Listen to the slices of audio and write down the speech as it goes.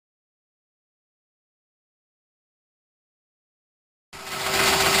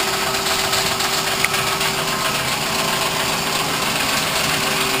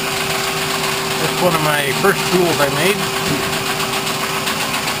one of my first tools I made.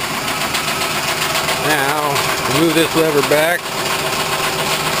 Now, move this lever back.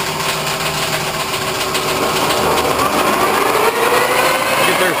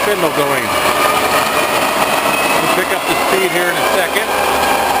 Get their spindle going. We'll pick up the speed here in a second.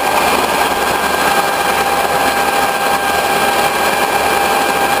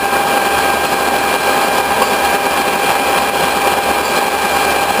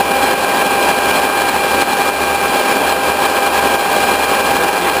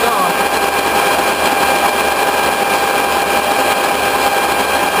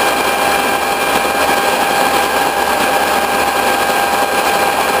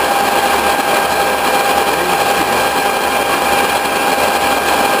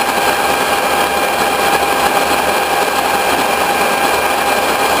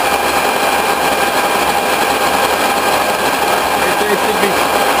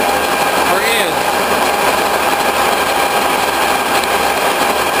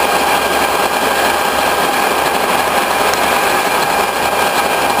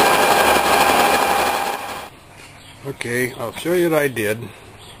 Okay, I'll show you what I did.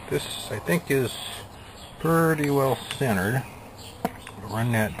 This, I think, is pretty well centered.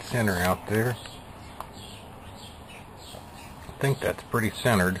 Run that center out there. I think that's pretty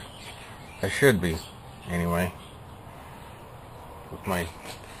centered. I should be, anyway. With my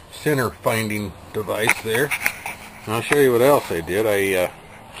center finding device there. And I'll show you what else I did. I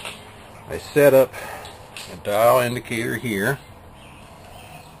set up a dial indicator here.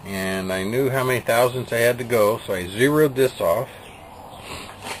 And I knew how many thousandths I had to go, so I zeroed this off.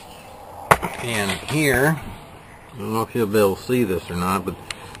 And here, I don't know if you'll be able to see this or not, but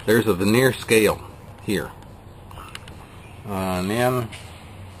there's a vernier scale here. And then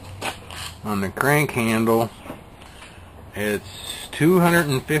on the crank handle, it's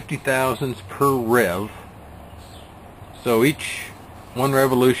 250 thousandths per rev. So each one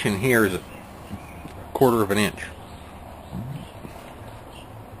revolution here is a quarter of an inch.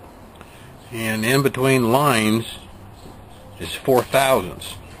 And in between lines is 4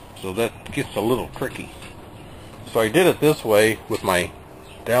 thousandths, so that gets a little tricky. So I did it this way with my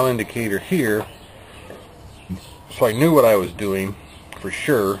dial indicator here, so I knew what I was doing for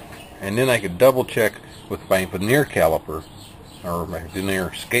sure, and then I could double check with my vernier caliper or my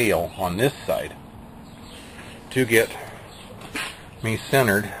vernier scale on this side to get me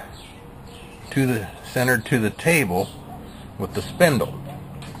centered to the table with the spindle.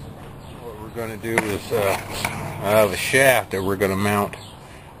 We're going to do is the shaft that we're going to mount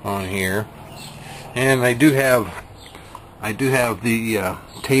on here, and I do have the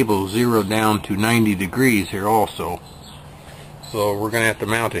table zeroed down to 90 degrees here also, so we're going to have to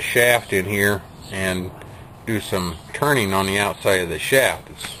mount a shaft in here and do some turning on the outside of the shaft.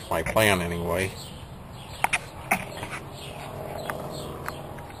 It's my plan anyway.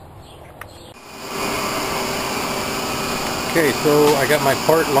 Okay, so I got my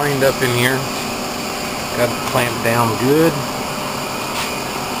part lined up in here. Got it clamped down good.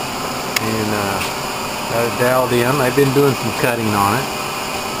 And got it dialed in. I've been doing some cutting on it.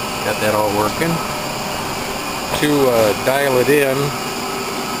 Got that all working. To dial it in,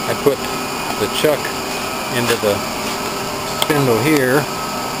 I put the chuck into the spindle here.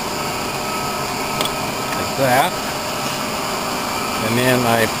 Like that. And then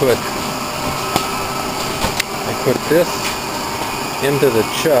I put this into the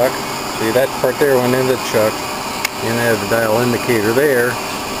chuck. See, that part there went into the chuck, and I have the dial indicator there,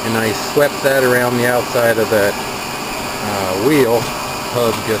 and I swept that around the outside of that wheel,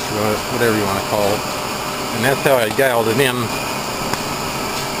 hub, guess whatever you want to call it, and that's how I dialed it in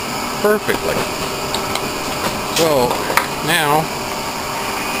perfectly. So now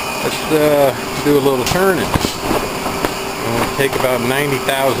let's do a little turning. I'm going to take about 90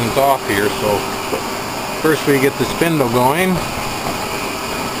 thousandths off here, so first we get the spindle going.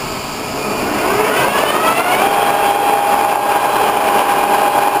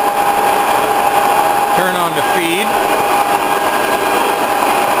 Turn on the feed,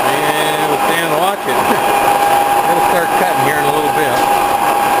 and we'll stand and watch it. It'll start cutting here in a little bit.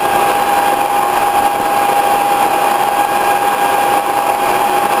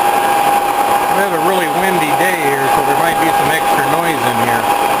 We have a really windy day here, so there might be some extra noise in here.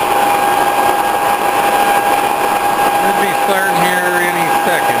 Should be starting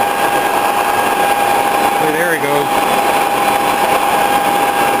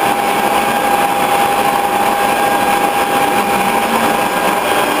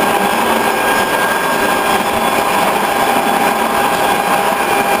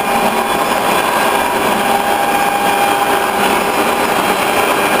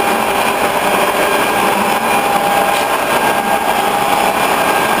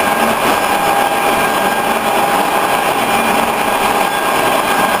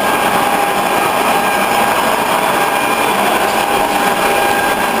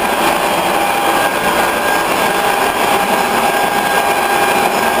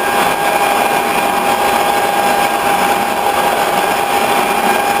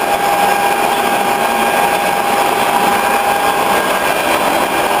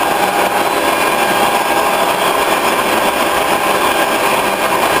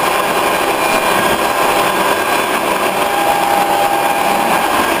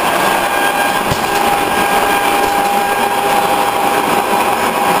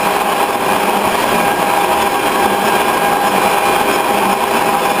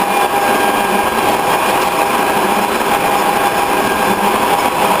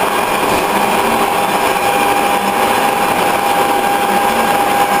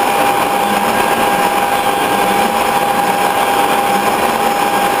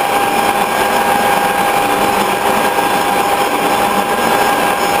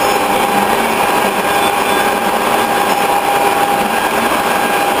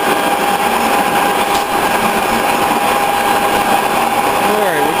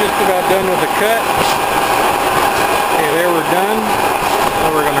just about done with the cut. Okay, there we're done.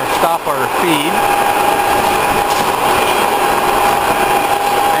 Now we're going to stop our feed.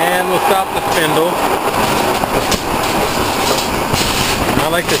 And we'll stop the spindle. I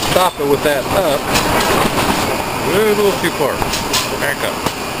like to stop it with that up. A little too far. Back up.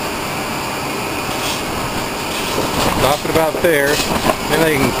 Stop it about there. Then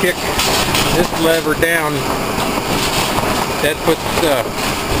I can kick this lever down. That puts the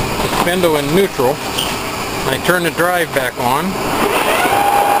spindle in neutral. I turn the drive back on.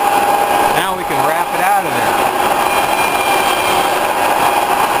 Now we can wrap it out of there.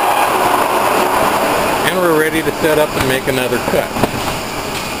 And we're ready to set up and make another cut.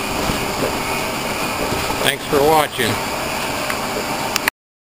 Thanks for watching.